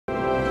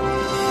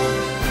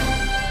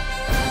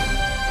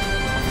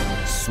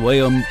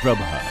Swayam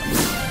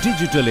Prabha.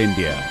 Digital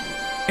India.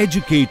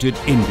 Educated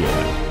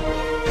India.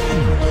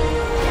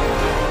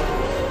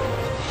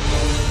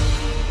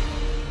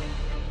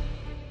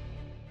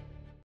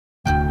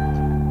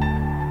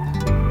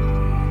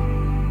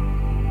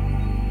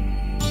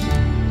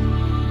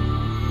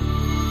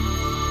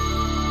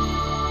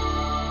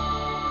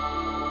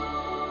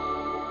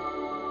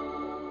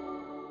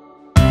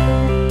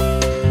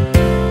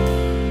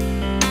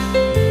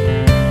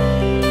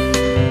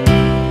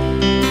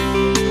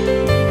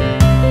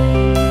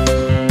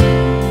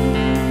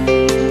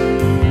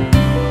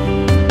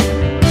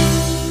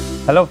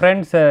 Hello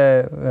friends,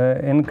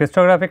 in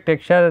crystallographic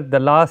texture the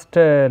last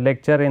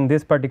lecture in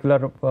this particular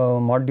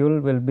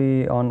module will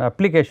be on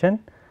application.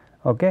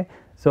 Okay.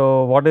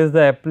 So, what is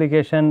the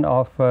application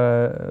of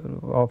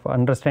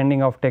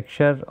understanding of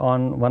texture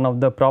on one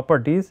of the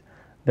properties,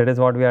 that is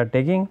what we are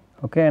taking,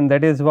 okay, and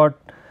that is what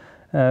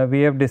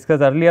we have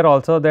discussed earlier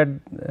also, that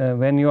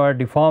when you are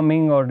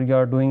deforming or you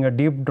are doing a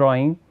deep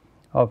drawing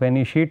of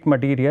any sheet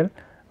material,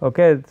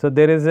 okay, so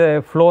there is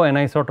a flow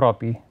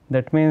anisotropy.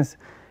 That means,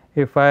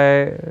 if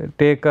I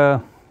take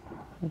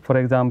for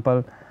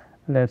example,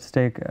 let us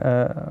take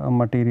a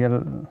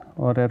material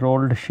or a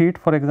rolled sheet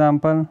for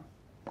example.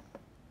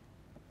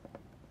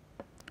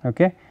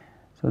 Okay.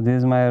 So, this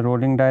is my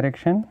rolling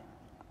direction,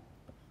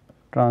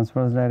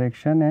 transverse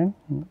direction and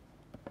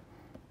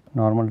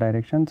normal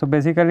direction. So,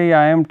 basically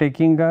I am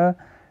taking a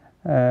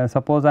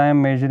suppose I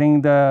am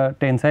measuring the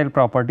tensile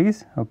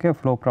properties, okay,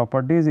 flow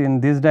properties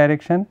in this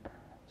direction.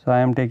 So, I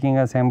am taking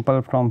a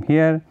sample from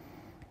here,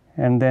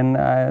 and then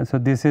so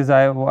this is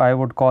I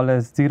would call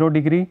as 0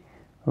 degree,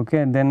 okay,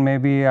 and then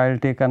maybe I will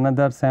take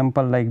another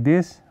sample like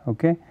this,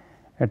 okay,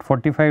 at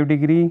 45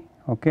 degree,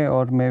 okay,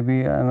 or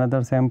maybe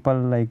another sample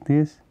like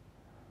this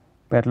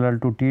parallel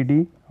to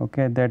TD,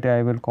 okay, that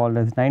I will call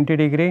as 90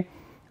 degree,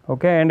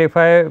 okay. And if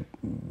I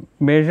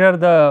measure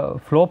the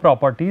flow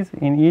properties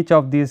in each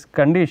of these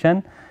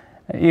condition,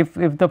 if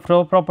the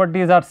flow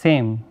properties are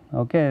same,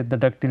 okay, the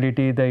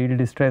ductility, the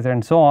yield stress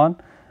and so on,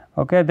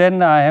 okay,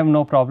 then I have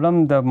no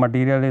problem, the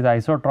material is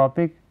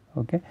isotropic,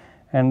 okay,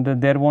 and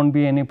there will not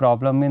be any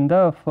problem in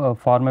the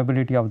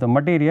formability of the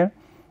material,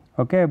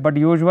 okay. But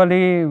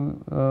usually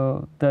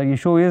the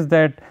issue is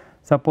that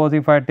suppose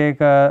if I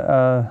take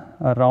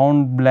a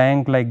round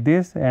blank like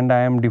this and I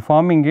am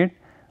deforming it,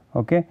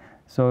 okay.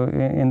 So,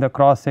 in the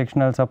cross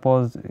sectional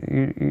suppose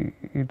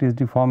it is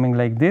deforming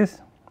like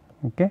this,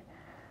 okay,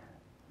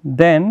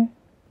 then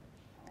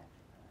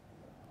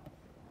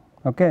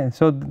okay.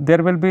 So,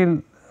 there will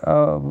be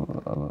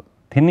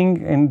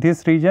thinning in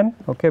this region,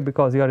 okay,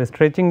 because you are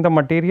stretching the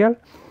material,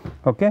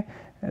 okay.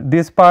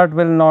 This part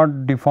will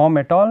not deform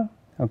at all,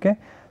 okay.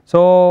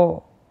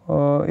 So,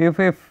 if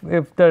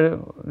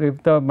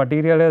the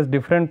material has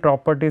different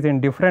properties in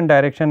different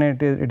direction,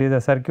 it is a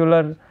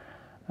circular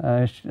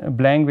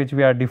blank which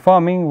we are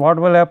deforming, what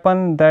will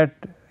happen that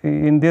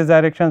in this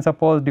direction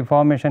suppose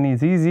deformation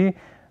is easy,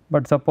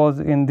 but suppose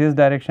in this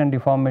direction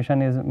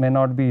deformation may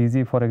not be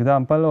easy for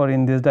example, or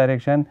in this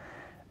direction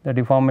the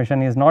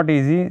deformation is not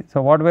easy.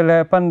 So, what will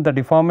happen, the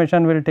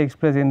deformation will take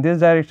place in this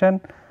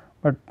direction,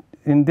 but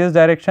in this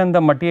direction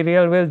the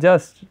material will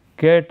just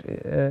get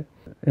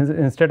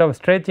instead of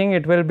stretching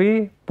it will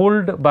be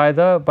pulled by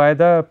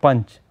the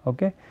punch,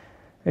 okay,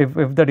 if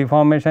the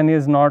deformation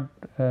is not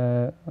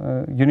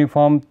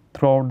uniform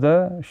throughout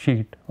the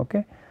sheet,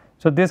 okay.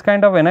 So, this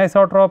kind of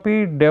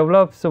anisotropy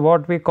develops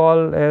what we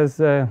call as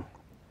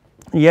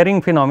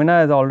earring phenomena,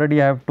 as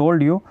already I have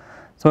told you.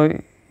 So,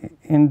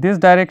 in this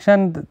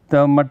direction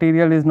the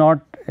material is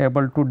not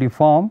able to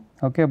deform,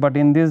 okay, but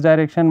in this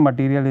direction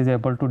material is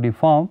able to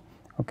deform,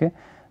 okay.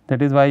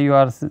 That is why you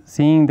are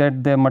seeing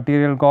that the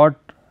material got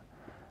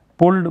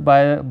pulled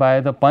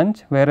by the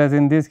punch, whereas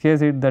in this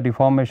case the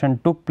deformation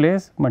took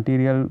place,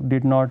 material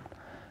did not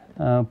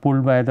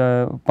pulled by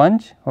the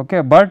punch, okay.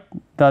 But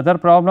the other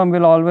problem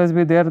will always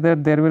be there,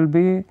 that there will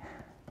be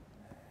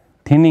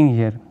thinning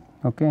here,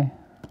 okay,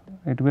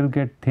 it will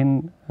get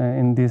thin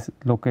in this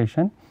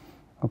location,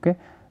 okay.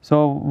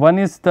 So, one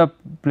is the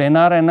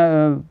planar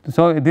and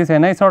so this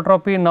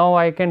anisotropy now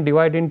I can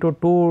divide into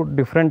two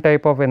different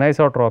type of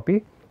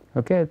anisotropy,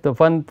 okay. The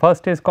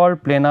first is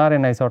called planar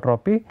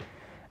anisotropy,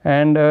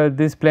 and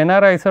this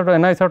planar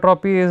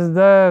anisotropy is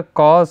the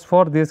cause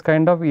for this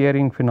kind of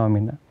earring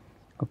phenomena,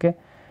 okay.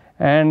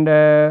 And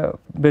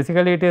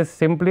basically it is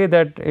simply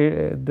that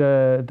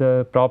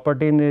the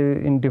property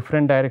in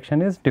different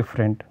direction is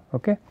different,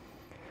 okay.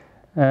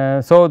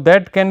 So,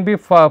 that can be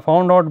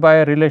found out by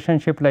a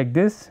relationship like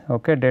this,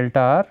 okay, delta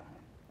R,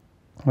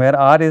 where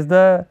R is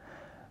the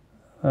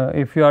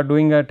if you are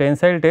doing a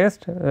tensile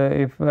test,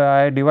 if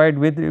I divide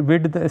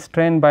width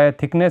strain by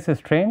thickness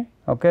strain,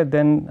 okay,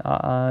 then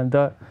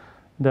that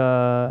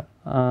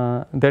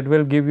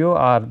will give you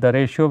R, the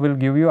ratio will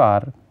give you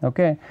R,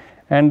 okay.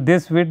 And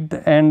this width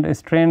and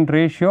strain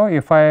ratio,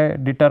 if I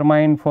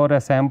determine for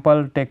a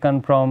sample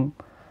taken from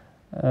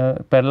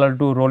parallel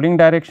to rolling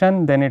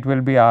direction, then it will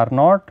be R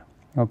naught,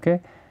 okay.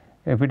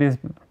 If it is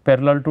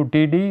parallel to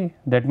TD,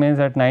 that means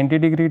at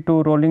 90°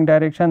 to rolling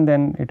direction,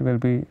 then it will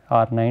be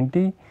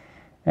R90,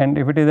 and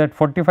if it is at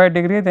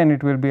 45°, then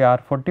it will be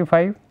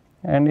R45,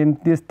 and in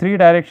this 3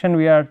 direction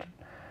we are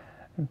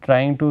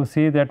trying to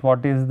see that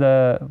what is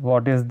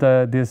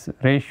the this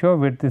ratio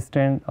width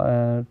strain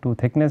to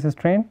thickness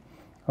strain.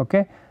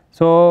 Okay.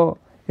 So,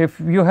 if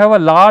you have a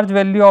large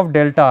value of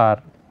delta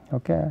R,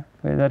 okay,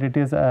 whether it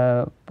is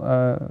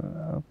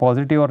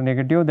positive or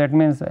negative, that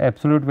means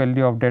absolute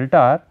value of delta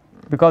R,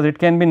 because it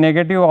can be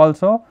negative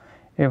also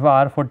if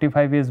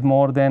R45 is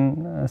more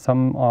than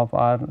sum of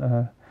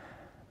R0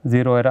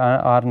 or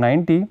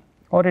R90,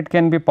 or it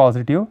can be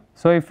positive.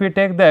 So, if we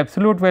take the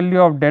absolute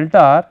value of delta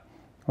R,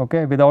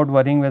 okay, without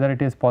worrying whether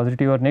it is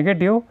positive or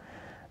negative,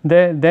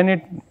 then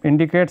it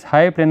indicates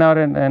high planar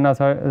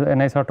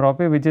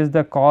anisotropy, which is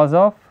the cause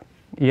of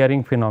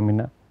earring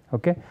phenomena.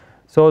 Okay.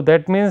 So,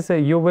 that means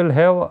you will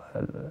have,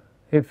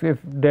 if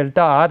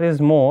delta R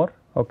is more,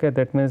 okay,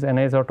 that means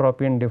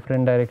anisotropy in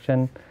different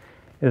direction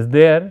is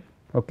there,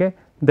 okay,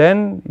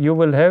 then you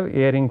will have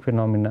earring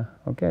phenomena.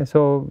 Okay.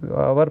 So,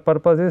 our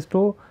purpose is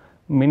to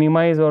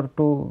minimize or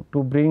to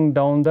bring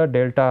down the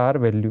delta R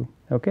value.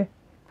 Okay.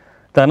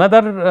 The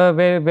another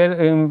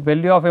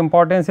value of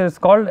importance is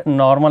called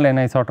normal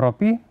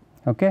anisotropy,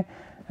 okay,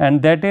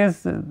 and that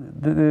is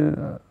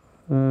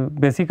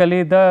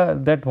basically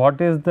that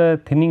what is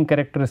the thinning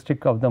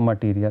characteristic of the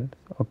material.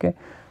 Okay.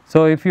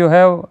 So, if you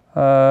have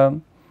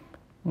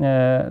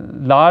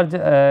large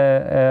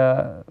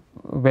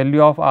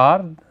value of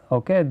R,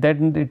 okay,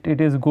 then it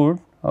is good.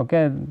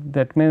 Okay.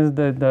 That means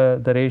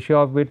the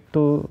ratio of width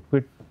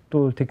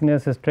to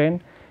thickness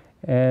strain,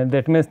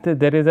 that means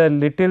there is a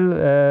little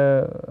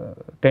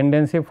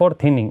tendency for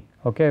thinning,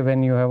 okay,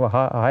 when you have a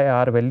high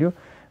R value,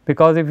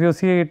 because if you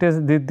see it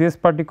is this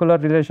particular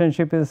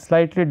relationship is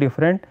slightly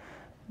different.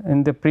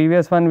 In the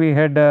previous one we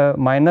had a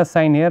minus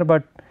sign here,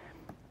 but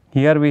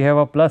here we have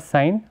a plus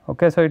sign.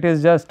 Okay. So, it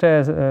is just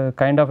a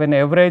kind of an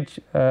average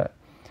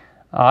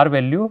R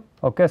value.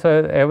 Okay.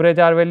 So, average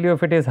R value,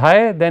 if it is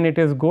high, then it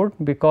is good,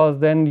 because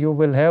then you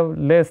will have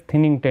less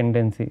thinning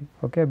tendency,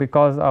 okay,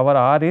 because our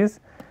R is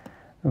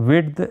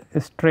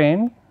width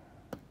strain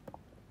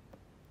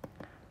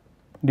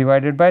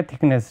divided by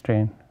thickness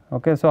strain.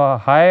 Okay. So, a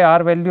high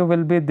R value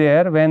will be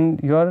there when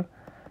your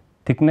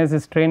thickness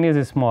strain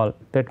is small,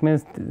 that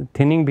means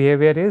thinning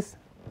behavior is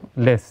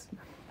less,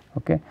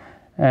 okay,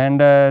 and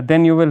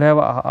then you will have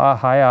a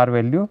high R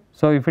value.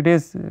 So, if it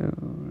is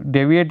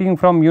deviating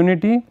from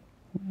unity,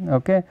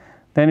 okay,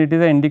 then it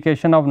is an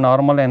indication of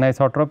normal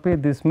anisotropy.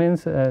 This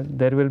means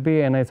there will be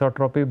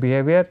anisotropy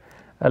behavior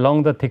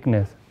along the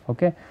thickness.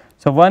 Okay.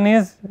 So, one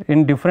is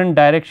in different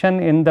direction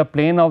in the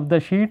plane of the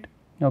sheet,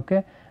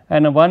 okay,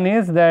 and one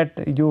is that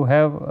you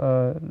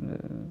have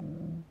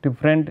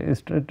different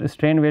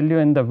strain value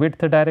in the width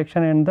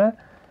direction and the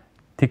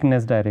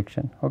thickness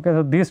direction. Okay.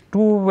 So, these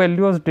two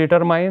values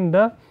determine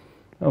the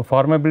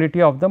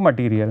formability of the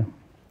material.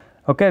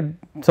 Okay.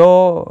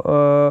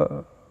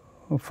 So,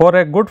 for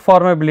a good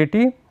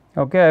formability,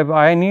 okay,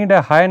 I need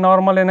a high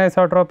normal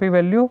anisotropy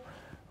value,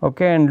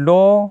 okay, and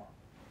low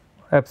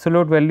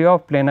absolute value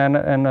of planar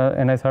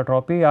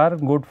anisotropy are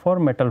good for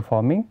metal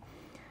forming.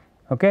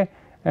 Okay.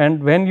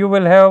 And when you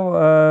will have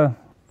a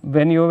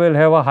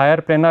higher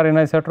planar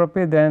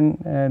anisotropy, then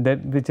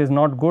that which is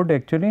not good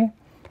actually.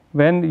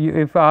 When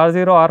if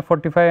R0,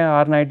 R45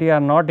 and R90 are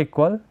not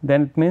equal,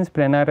 then it means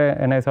planar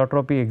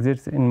anisotropy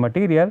exists in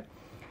material,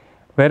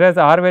 whereas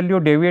R value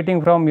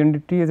deviating from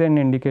unity is an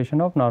indication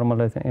of normal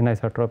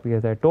anisotropy,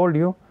 as I told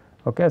you.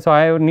 Okay. So,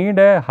 I need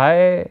a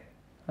high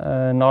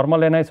normal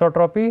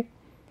anisotropy,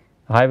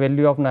 high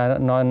value of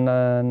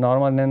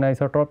normal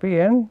anisotropy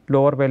and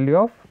lower value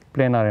of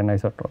planar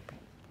anisotropy.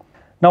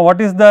 Now,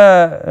 what is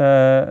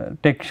the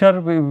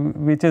texture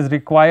which is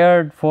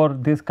required for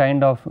this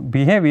kind of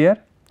behavior?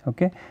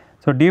 Okay.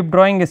 So, deep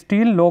drawing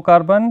steel, low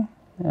carbon,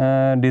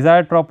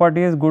 desired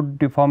property is good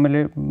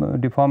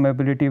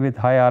deformability with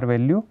high R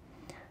value,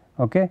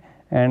 okay,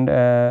 and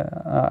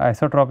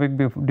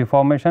isotropic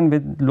deformation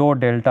with low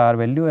delta R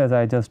value, as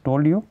I just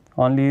told you.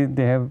 Only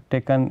they have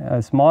taken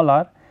a small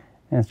r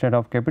instead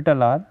of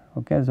capital R.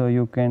 Okay. So,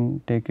 you can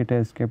take it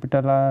as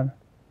capital R,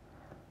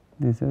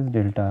 this is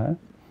delta R.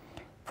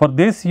 For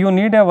this you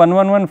need a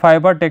 111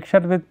 fiber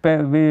texture with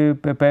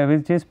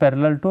which is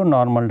parallel to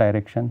normal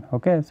direction.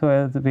 Okay. So,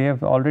 as we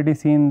have already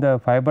seen the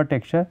fiber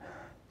texture,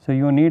 so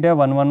you need a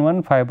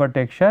 111 fiber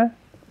texture.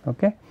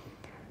 Okay.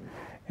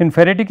 In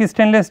ferritic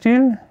stainless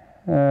steel,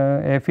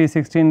 Fe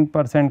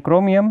 16%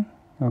 chromium,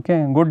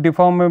 okay, good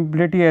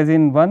deformability as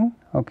in 1,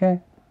 okay,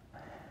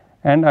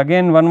 and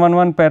again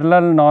 111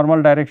 parallel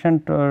normal direction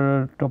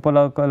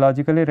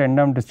topologically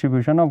random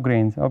distribution of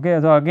grains. Okay.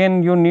 So,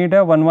 again you need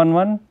a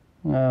 111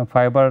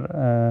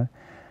 fiber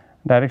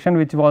direction,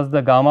 which was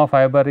the gamma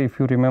fiber, if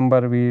you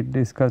remember we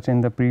discussed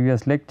in the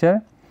previous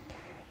lecture.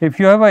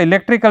 If you have a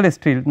electrical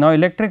steel, now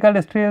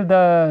electrical steel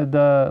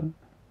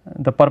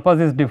the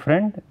purpose is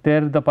different.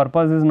 There the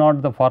purpose is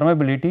not the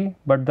formability,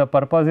 but the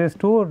purpose is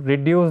to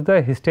reduce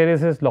the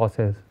hysteresis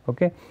losses,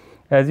 okay,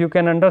 as you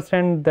can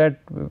understand that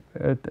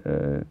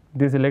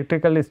these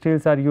electrical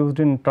steels are used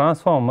in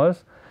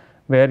transformers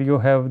where you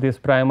have this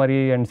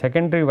primary and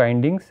secondary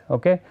windings.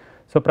 Okay.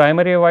 So,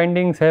 primary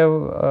windings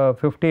have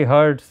 50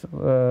 hertz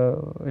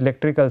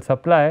electrical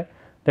supply,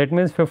 that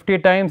means 50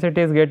 times it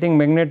is getting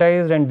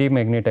magnetized and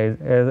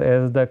demagnetized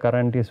as the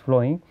current is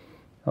flowing.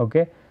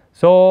 Okay.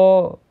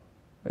 So,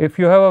 if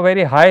you have a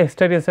very high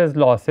hysteresis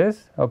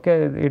losses,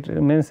 okay,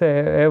 it means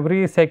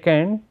every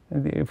second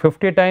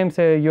 50 times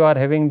you are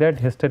having that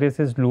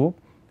hysteresis loop.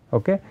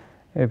 Okay.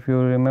 If you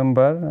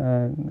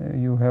remember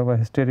you have a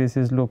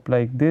hysteresis loop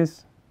like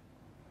this,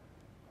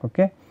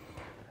 okay,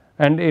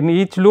 and in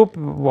each loop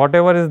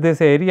whatever is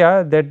this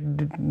area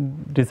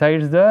that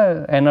decides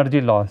the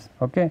energy loss.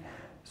 Okay.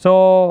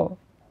 So,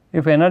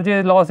 if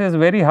energy loss is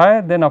very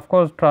high, then of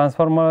course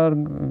transformer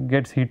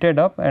gets heated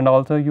up and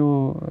also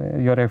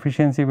your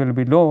efficiency will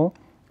be low.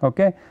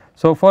 Okay.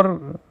 So,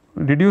 for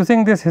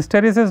reducing this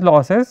hysteresis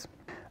losses,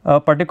 a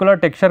particular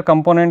texture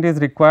component is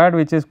required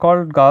which is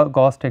called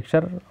gauze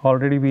texture.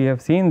 Already we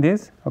have seen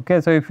this.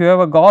 Okay. So, if you have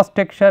a gauze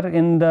texture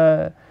in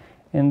the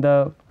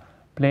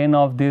plane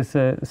of these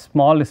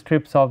small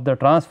strips of the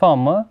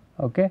transformer,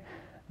 okay,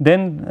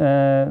 then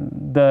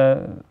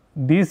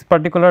this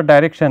particular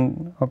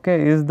direction,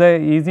 okay, is the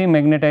easy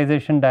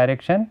magnetization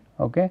direction,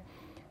 okay,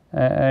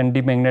 and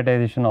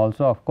demagnetization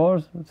also of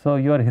course. So,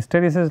 your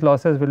hysteresis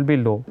losses will be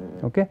low.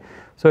 Okay.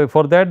 So,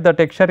 for that the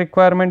texture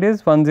requirement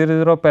is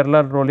 100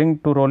 parallel rolling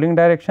to rolling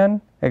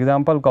direction,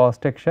 example gauze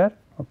texture,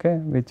 okay,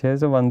 which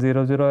has a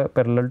 100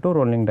 parallel to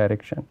rolling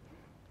direction.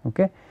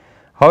 Okay.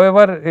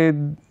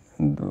 However,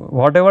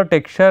 whatever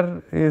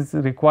texture is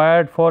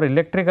required for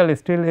electrical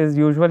steel is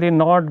usually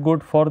not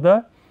good for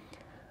the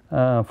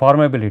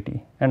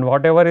formability, and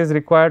whatever is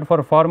required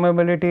for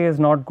formability is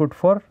not good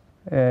for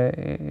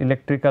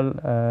electrical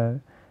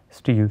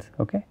steels.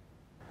 Okay.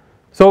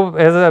 So,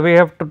 as we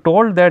have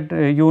told that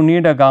you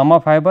need a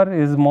gamma fiber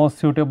is most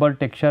suitable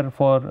texture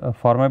for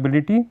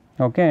formability,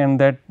 okay, and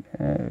that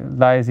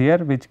lies here,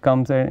 which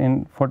comes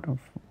in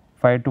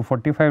 5 to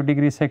 45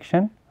 degree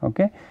section,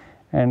 okay,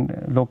 and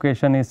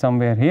location is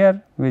somewhere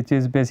here, which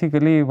is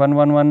basically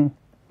 111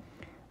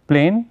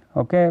 plane,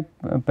 okay,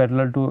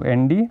 parallel to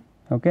ND.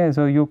 Okay.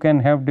 So, you can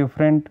have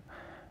different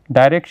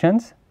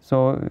directions.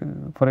 So,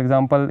 for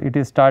example, it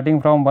is starting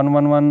from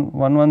 111,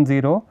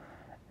 110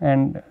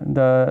 and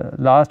the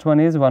last one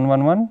is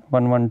 111,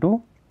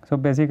 112. So,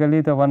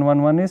 basically the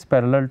 111 is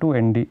parallel to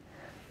ND,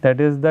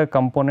 that is the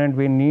component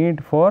we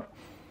need for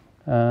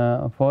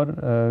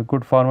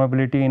good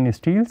formability in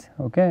steels.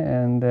 Okay.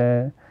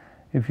 And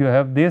if you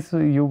have this,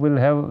 you will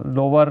have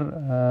lower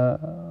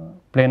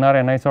planar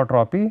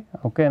anisotropy,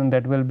 okay, and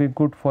that will be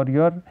good for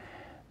your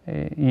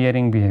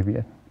earring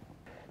behavior.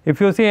 If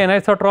you see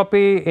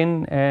anisotropy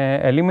in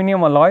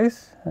aluminum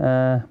alloys,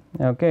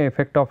 okay,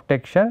 effect of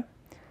texture.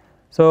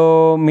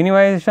 So,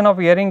 minimization of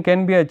earring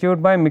can be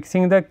achieved by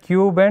mixing the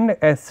cube and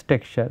S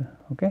texture.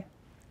 Okay.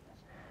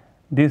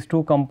 These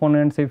two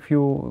components if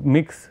you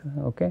mix,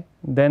 okay,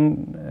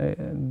 then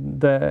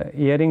the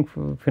earring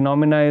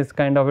phenomena is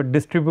kind of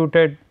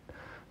distributed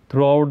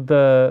throughout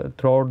the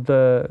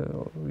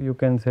you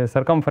can say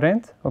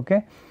circumference.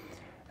 Okay.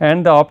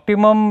 And the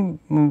optimum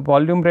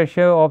volume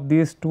ratio of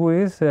these two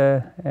is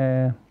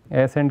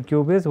S and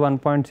cube is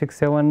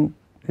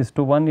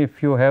 1.67:1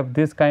 if you have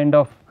this kind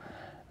of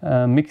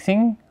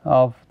mixing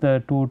of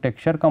the two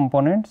texture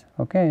components,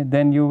 okay,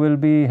 then you will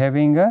be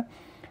having a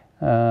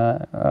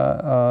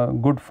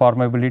good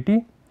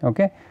formability.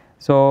 Okay.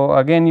 So,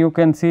 again you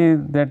can see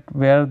that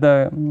where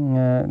the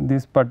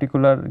this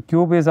particular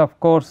cube is of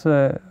course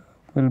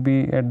will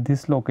be at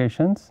these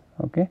locations,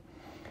 okay,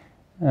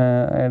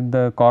 at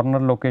the corner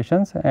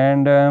locations,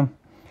 and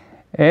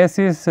S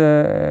is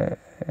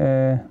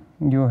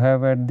you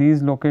have at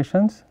these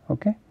locations.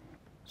 Okay.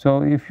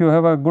 So, if you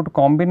have a good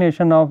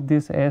combination of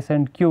this S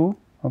and Q,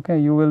 okay,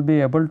 you will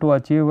be able to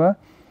achieve a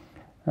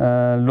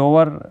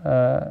lower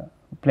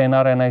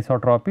planar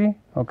anisotropy,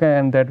 okay,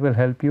 and that will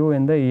help you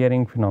in the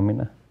earring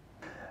phenomena.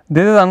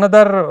 This is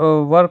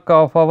another work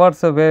of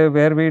ours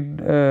where we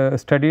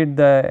studied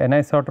the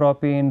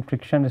anisotropy in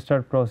friction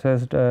stirred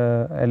processed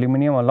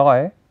aluminum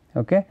alloy.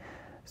 Okay.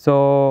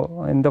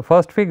 So, in the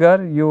first figure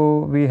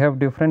we have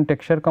different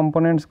texture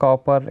components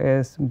copper,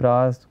 S,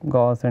 brass,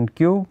 gauze and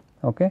cube,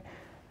 okay,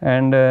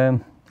 and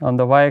on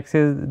the y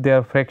axis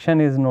their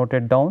fraction is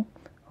noted down.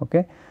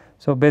 Okay.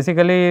 So,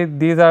 basically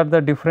these are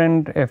the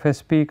different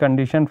FSP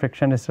condition,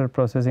 friction stirred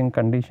processing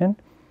condition.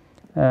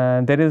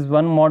 There is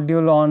one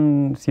module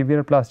on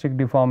severe plastic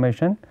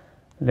deformation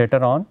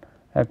later on.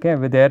 Okay.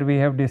 There we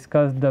have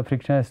discussed the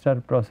friction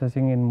stirred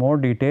processing in more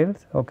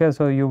details. Okay.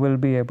 So, you will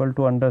be able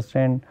to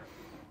understand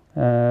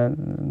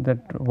that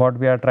what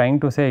we are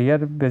trying to say here.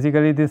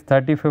 Basically this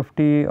 30,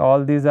 50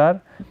 all these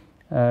are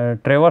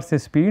traverse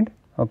speed,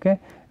 okay,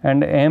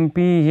 and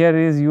MP here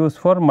is used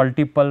for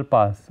multiple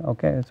pass.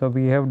 Okay. So,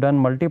 we have done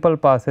multiple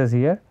passes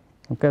here,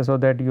 okay, so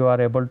that you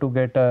are able to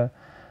get a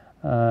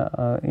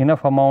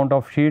enough amount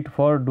of sheet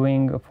for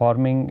doing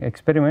forming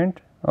experiment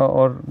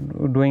or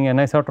doing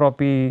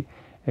anisotropy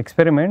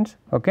experiments.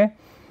 Okay.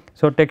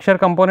 So, texture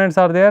components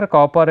are there,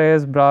 copper,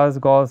 S, brass,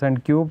 gauze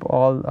and cube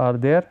all are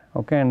there,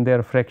 okay, and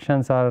their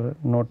fractions are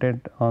noted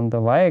on the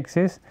y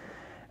axis.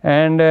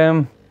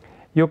 And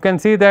you can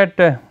see that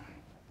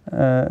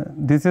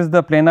this is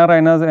the planar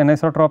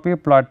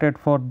anisotropy plotted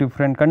for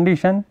different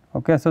condition.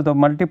 Okay. So, the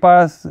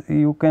multipass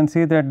you can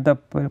see that the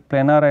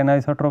planar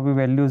anisotropy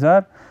values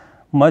are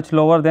much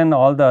lower than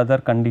all the other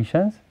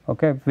conditions,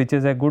 okay, which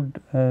is a good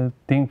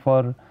thing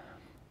for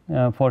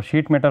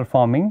sheet metal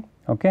forming.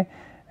 Okay.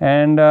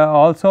 And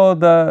also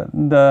the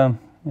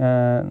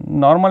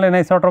normal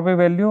anisotropy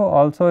value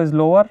also is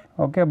lower,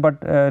 okay, but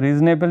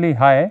reasonably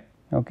high.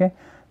 Okay.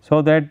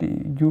 So, that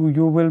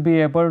you will be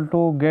able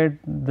to get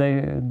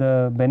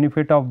the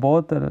benefit of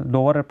both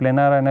lower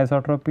planar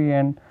anisotropy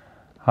and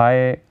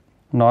high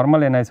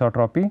normal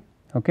anisotropy.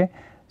 Okay.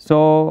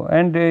 So,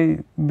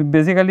 and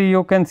basically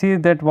you can see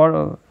that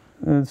what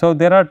so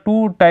there are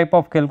two type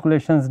of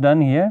calculations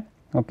done here.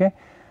 Okay.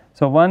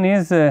 So, one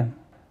is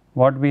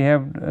what we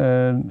have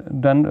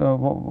done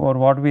or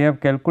what we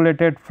have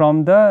calculated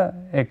from the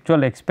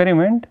actual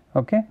experiment.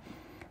 Okay.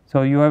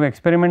 So, you have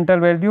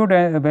experimental value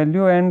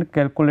and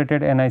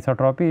calculated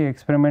anisotropy,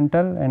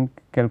 experimental and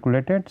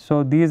calculated.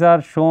 So, these are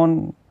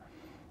shown,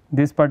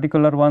 these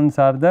particular ones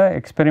are the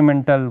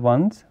experimental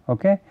ones,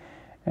 okay,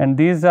 and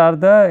these are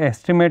the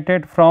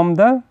estimated from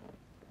the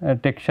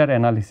texture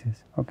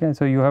analysis. Okay.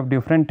 So, you have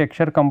different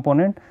texture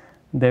component,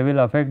 they will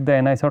affect the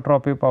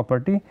anisotropy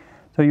property.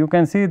 So, you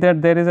can see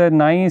that there is a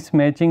nice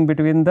matching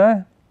between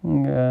the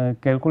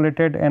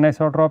calculated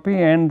anisotropy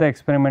and the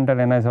experimental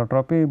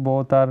anisotropy,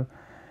 both are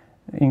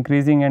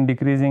increasing and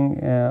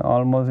decreasing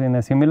almost in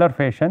a similar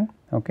fashion.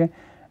 Okay.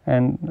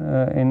 And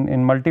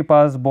in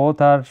multipass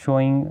both are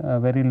showing a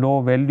very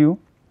low value.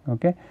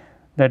 Okay.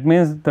 That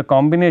means the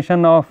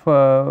combination of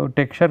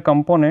texture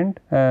component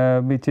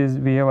which is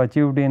we have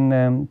achieved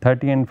in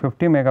 30 and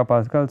 50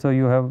 megapascal. So,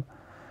 you have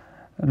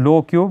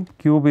low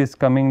cube is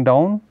coming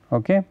down,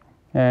 okay.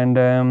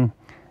 And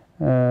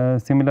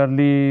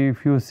similarly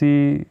if you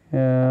see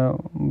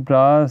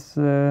brass,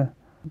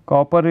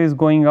 copper is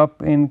going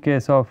up in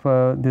case of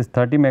this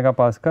 30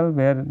 megapascal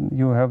where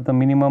you have the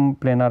minimum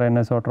planar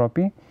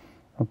anisotropy.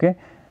 Okay.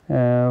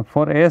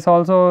 For S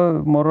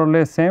also more or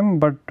less same,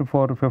 but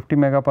for 50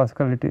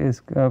 megapascal it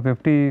is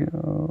 50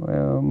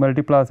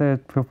 multiplies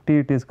at 50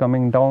 it is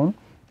coming down.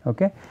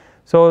 Okay.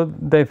 So,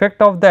 the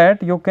effect of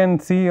that you can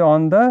see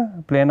on the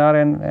planar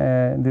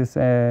and this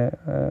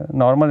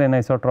normal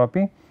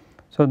anisotropy.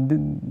 So,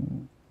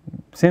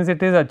 since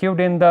it is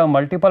achieved in the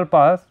multiple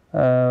pass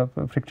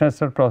frictional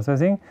stress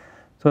processing,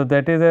 so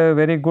that is a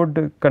very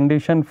good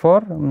condition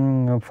for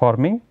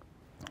forming.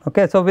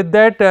 Okay. So, with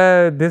that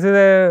this is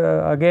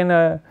again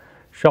a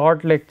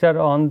short lecture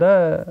on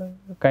the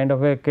kind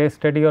of a case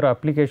study or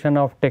application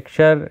of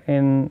texture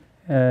in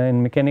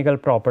mechanical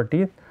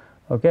properties.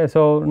 Okay.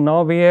 So,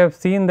 now we have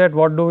seen that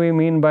what do we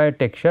mean by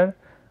texture,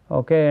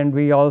 okay, and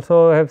we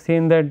also have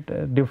seen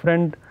that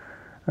different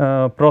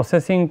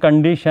processing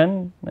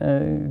condition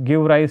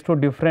give rise to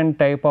different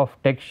type of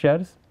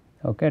textures,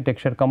 okay,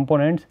 texture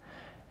components,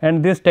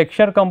 and this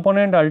texture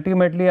component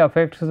ultimately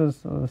affects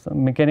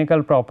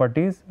mechanical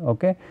properties.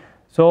 Okay.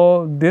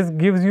 So, this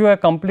gives you a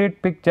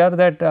complete picture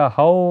that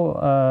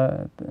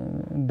how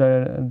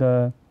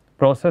the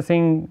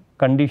processing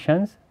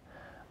conditions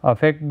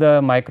affect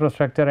the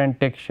microstructure and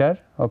texture,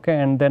 okay,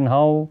 and then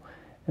how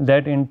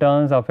that in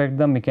turns affect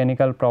the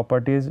mechanical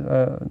properties,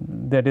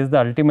 that is the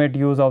ultimate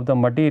use of the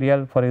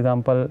material. For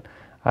example,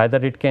 either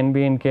it can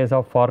be in case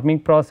of forming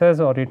process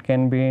or it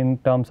can be in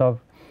terms of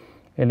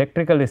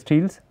electrical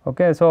steels.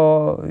 Okay.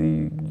 So,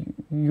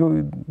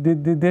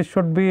 this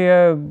should be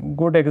a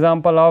good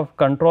example of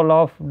control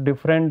of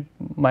different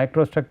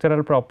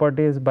microstructural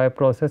properties by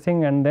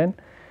processing and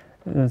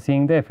then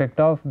seeing the effect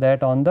of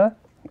that on the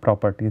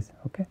properties.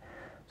 Okay.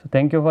 So,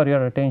 thank you for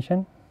your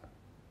attention.